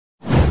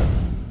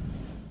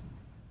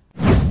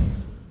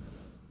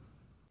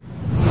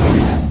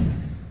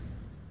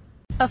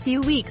A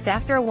few weeks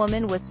after a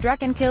woman was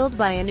struck and killed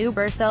by an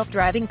Uber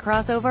self-driving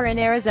crossover in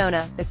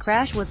Arizona, the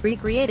crash was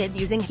recreated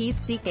using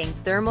heat-seeking,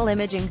 thermal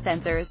imaging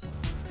sensors.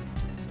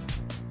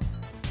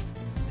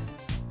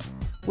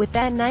 With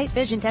that night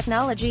vision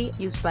technology,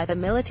 used by the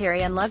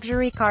military and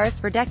luxury cars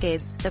for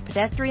decades, the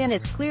pedestrian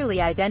is clearly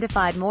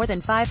identified more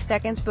than 5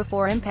 seconds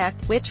before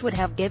impact, which would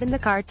have given the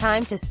car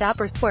time to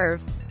stop or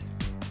swerve.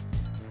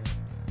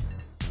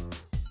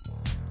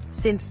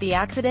 Since the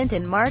accident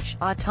in March,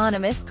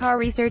 autonomous car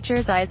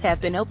researchers' eyes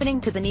have been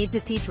opening to the need to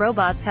teach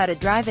robots how to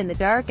drive in the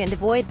dark and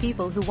avoid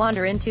people who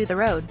wander into the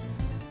road.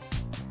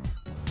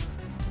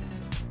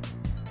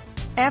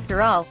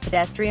 After all,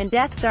 pedestrian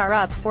deaths are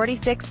up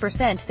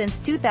 46% since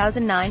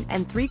 2009,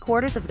 and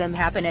 3/4 of them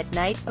happen at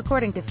night,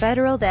 according to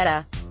federal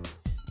data.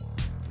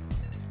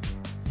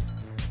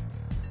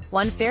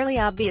 One fairly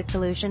obvious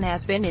solution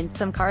has been in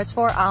some cars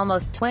for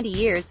almost 20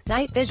 years,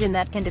 night vision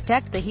that can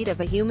detect the heat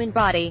of a human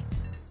body.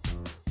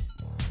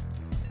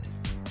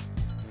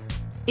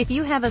 If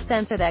you have a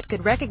sensor that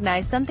could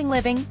recognize something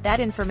living, that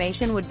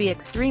information would be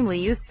extremely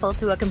useful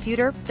to a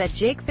computer, said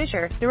Jake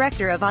Fisher,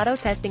 director of auto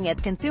testing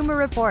at Consumer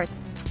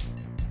Reports.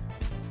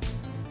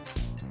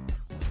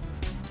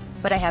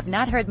 But I have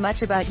not heard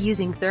much about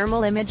using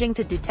thermal imaging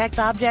to detect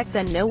objects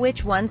and know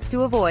which ones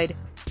to avoid.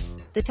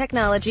 The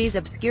technology's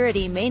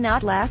obscurity may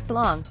not last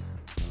long.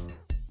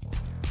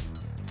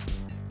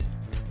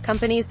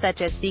 Companies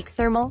such as Seek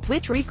Thermal,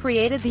 which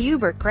recreated the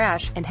Uber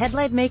crash, and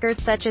headlight makers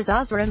such as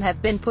Osram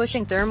have been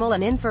pushing thermal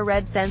and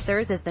infrared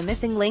sensors as the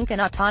missing link in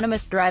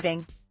autonomous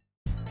driving.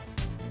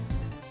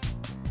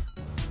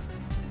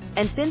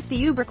 And since the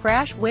Uber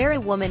crash, where a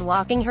woman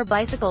walking her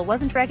bicycle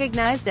wasn't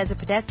recognized as a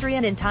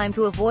pedestrian in time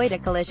to avoid a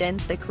collision,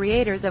 the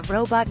creators of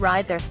robot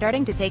rides are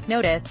starting to take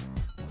notice.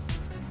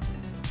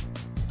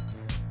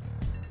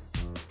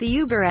 The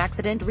Uber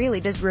accident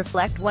really does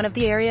reflect one of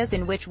the areas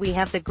in which we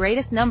have the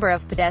greatest number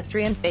of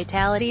pedestrian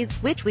fatalities,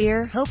 which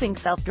we're hoping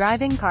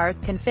self-driving cars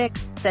can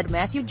fix, said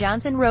Matthew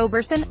Johnson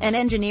Roberson, an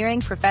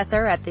engineering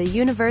professor at the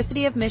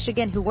University of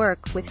Michigan who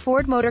works with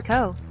Ford Motor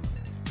Co.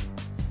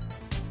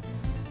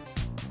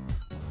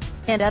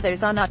 and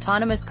others on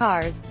autonomous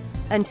cars.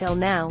 Until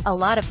now, a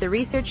lot of the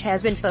research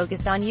has been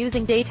focused on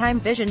using daytime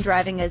vision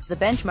driving as the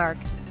benchmark.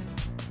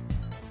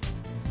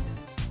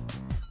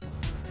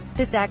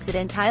 This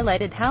accident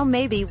highlighted how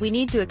maybe we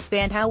need to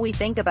expand how we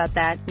think about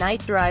that.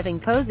 Night driving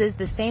poses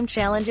the same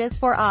challenges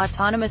for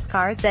autonomous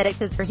cars that it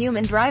does for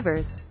human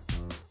drivers.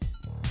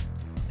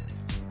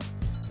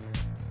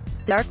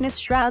 Darkness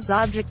shrouds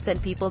objects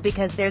and people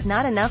because there's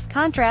not enough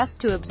contrast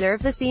to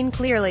observe the scene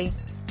clearly.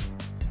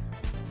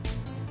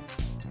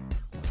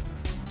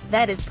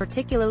 That is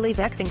particularly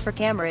vexing for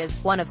cameras,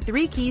 one of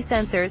 3 key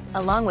sensors,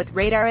 along with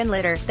radar and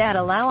lidar, that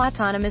allow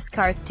autonomous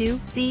cars to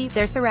see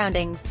their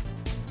surroundings.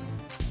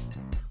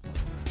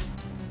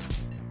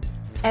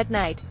 At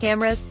night,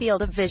 cameras'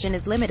 field of vision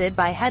is limited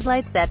by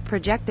headlights that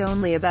project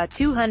only about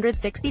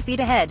 260 feet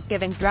ahead,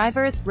 giving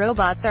drivers,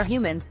 robots or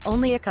humans,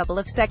 only a couple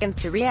of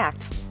seconds to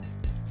react.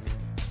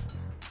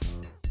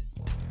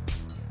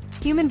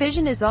 Human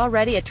vision is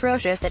already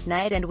atrocious at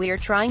night and we are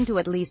trying to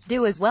at least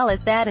do as well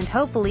as that and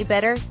hopefully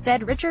better,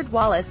 said Richard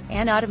Wallace,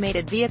 an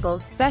automated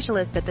vehicles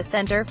specialist at the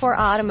Center for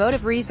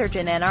Automotive Research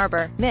in Ann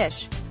Arbor,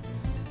 Mich.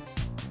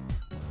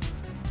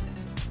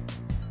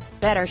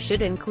 Better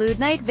should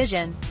include night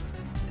vision.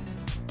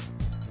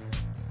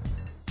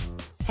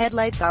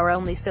 Headlights are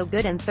only so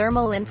good and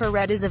thermal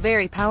infrared is a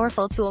very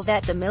powerful tool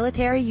that the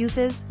military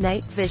uses.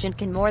 Night vision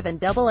can more than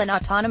double an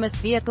autonomous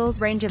vehicle's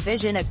range of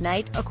vision at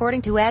night,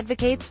 according to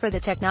advocates for the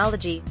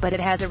technology, but it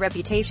has a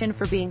reputation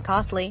for being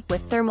costly,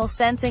 with thermal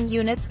sensing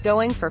units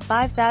going for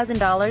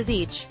 $5,000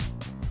 each.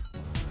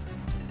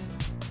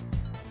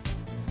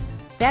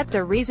 That's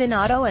a reason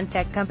auto and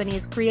tech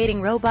companies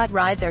creating robot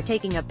rides are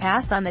taking a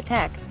pass on the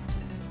tech.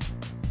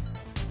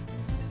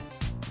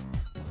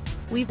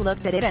 We've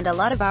looked at it and a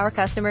lot of our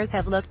customers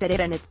have looked at it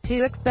and it's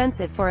too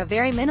expensive for a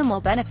very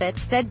minimal benefit,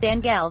 said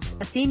Dan Galves,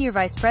 a senior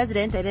vice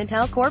president at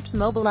Intel Corp's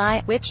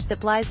Mobileye, which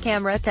supplies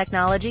camera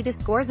technology to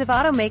scores of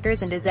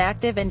automakers and is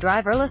active in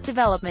driverless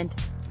development.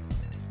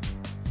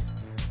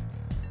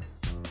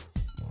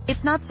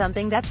 It's not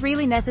something that's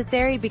really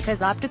necessary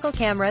because optical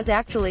cameras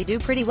actually do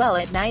pretty well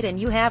at night and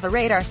you have a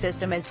radar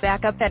system as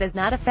backup that is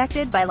not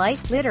affected by light.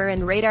 Lidar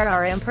and radar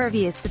are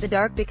impervious to the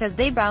dark because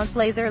they bounce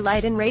laser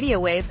light and radio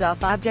waves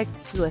off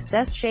objects to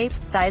assess shape,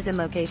 size and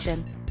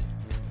location.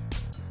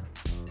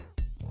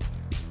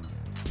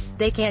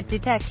 They can't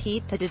detect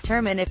heat to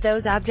determine if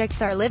those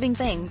objects are living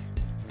things.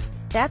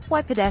 That's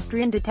why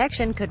pedestrian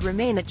detection could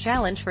remain a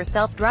challenge for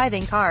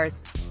self-driving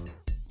cars.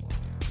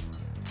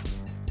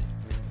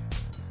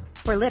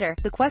 For lidar,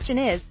 the question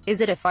is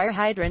it a fire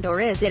hydrant or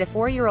is it a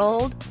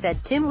 4-year-old,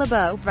 said Tim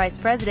LeBeau, vice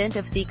president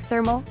of Seek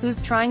Thermal,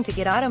 who's trying to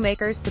get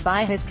automakers to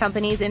buy his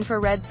company's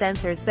infrared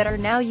sensors that are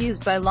now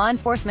used by law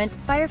enforcement,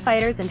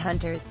 firefighters and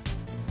hunters.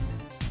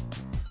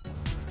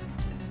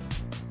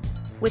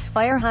 With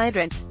fire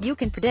hydrants, you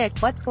can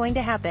predict what's going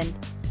to happen.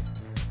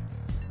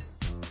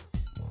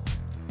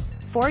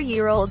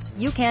 4-year-olds,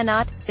 you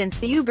cannot. Since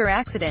the Uber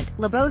accident,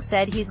 LeBeau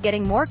said he's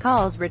getting more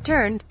calls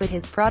returned, but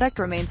his product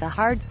remains a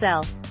hard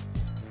sell.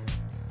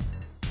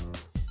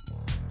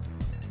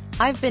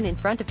 I've been in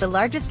front of the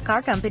largest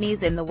car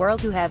companies in the world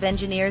who have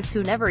engineers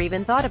who never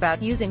even thought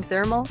about using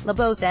thermal,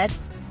 LeBeau said.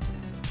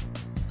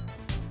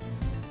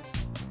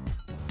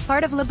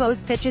 Part of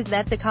LeBeau's pitch is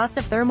that the cost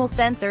of thermal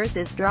sensors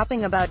is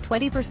dropping about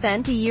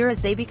 20% a year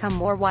as they become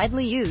more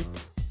widely used.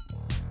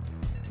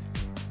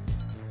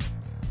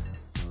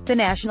 The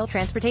National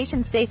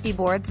Transportation Safety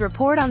Board's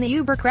report on the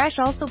Uber crash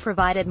also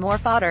provided more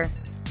fodder.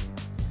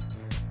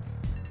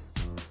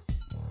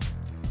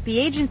 The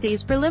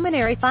agency's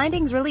preliminary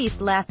findings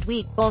released last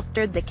week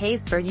bolstered the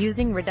case for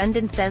using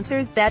redundant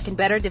sensors that can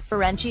better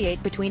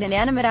differentiate between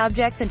inanimate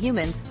objects and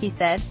humans, he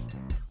said.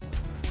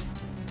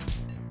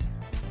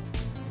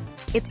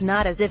 It's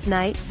not as if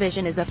night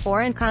vision is a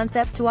foreign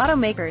concept to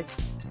automakers.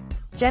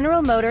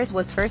 General Motors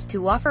was first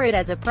to offer it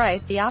as a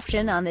pricey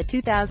option on the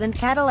 2000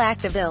 Cadillac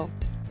DeVille.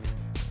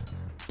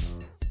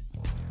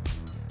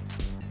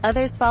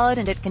 Others followed,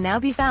 and it can now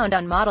be found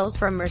on models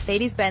from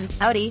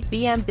Mercedes-Benz, Audi,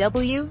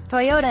 BMW,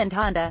 Toyota and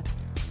Honda.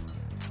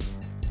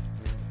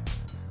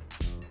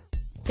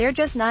 They're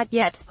just not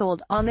yet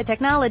sold on the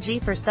technology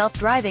for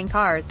self-driving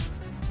cars.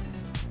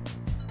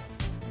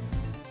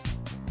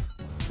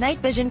 Night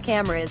vision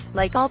cameras,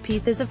 like all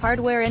pieces of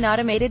hardware in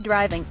automated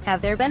driving,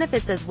 have their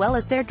benefits as well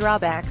as their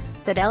drawbacks,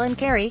 said Ellen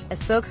Carey, a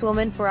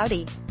spokeswoman for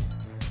Audi.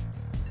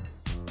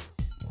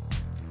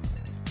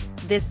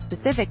 This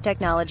specific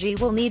technology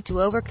will need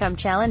to overcome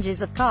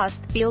challenges of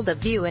cost, field of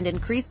view and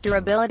increased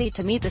durability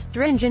to meet the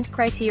stringent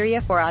criteria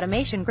for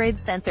automation-grade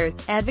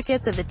sensors.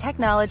 Advocates of the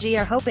technology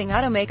are hoping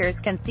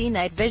automakers can see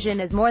night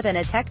vision as more than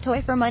a tech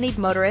toy for moneyed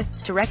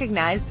motorists to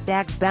recognize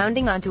stags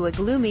bounding onto a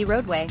gloomy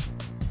roadway.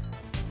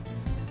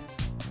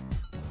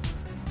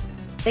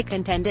 They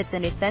contend it's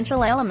an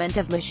essential element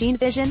of machine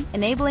vision,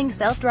 enabling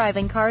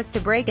self-driving cars to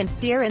brake and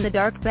steer in the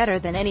dark better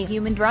than any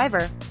human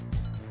driver.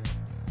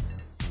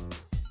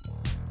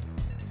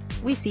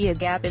 We see a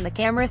gap in the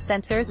camera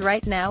sensors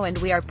right now and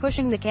we are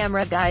pushing the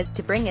camera guys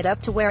to bring it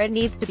up to where it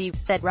needs to be,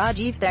 said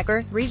Rajiv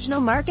Thakur, regional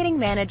marketing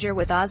manager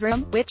with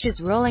Osram, which is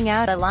rolling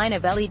out a line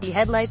of LED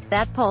headlights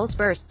that pulse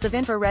bursts of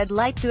infrared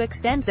light to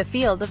extend the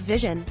field of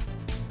vision.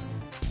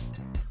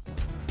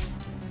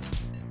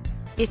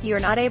 If you're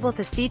not able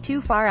to see too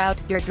far out,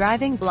 you're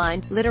driving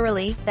blind,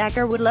 literally.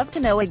 Thakur would love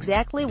to know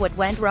exactly what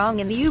went wrong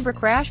in the Uber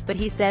crash, but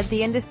he said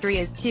the industry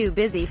is too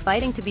busy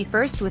fighting to be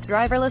first with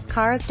driverless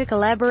cars to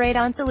collaborate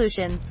on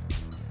solutions.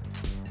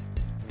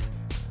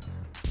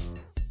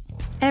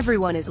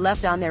 Everyone is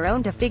left on their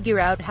own to figure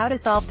out how to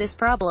solve this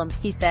problem,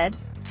 he said.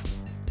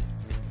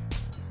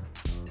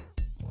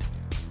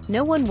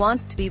 No one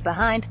wants to be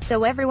behind,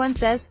 so everyone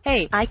says,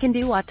 hey, I can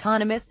do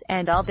autonomous,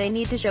 and all they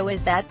need to show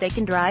is that they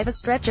can drive a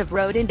stretch of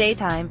road in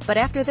daytime, but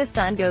after the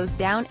sun goes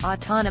down,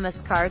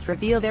 autonomous cars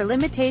reveal their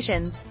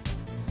limitations.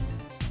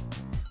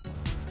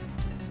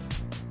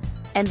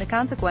 And the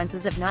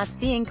consequences of not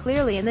seeing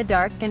clearly in the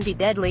dark can be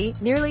deadly.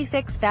 Nearly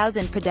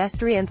 6,000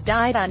 pedestrians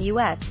died on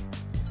U.S.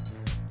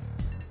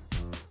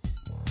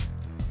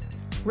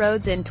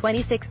 roads in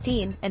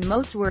 2016, and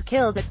most were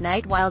killed at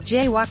night while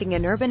jaywalking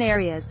in urban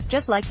areas,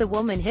 just like the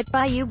woman hit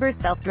by Uber's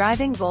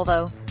self-driving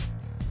Volvo.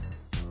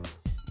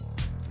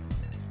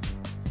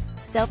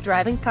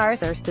 Self-driving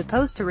cars are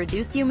supposed to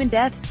reduce human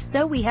deaths,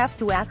 so we have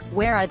to ask,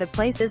 where are the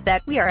places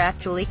that we are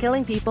actually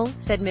killing people,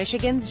 said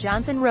Michigan's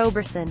Johnson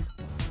Roberson.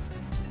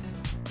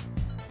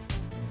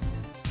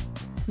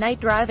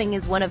 Night driving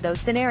is one of those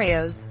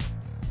scenarios.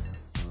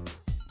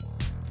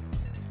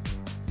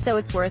 So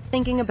it's worth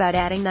thinking about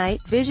adding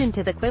night vision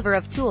to the quiver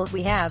of tools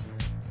we have.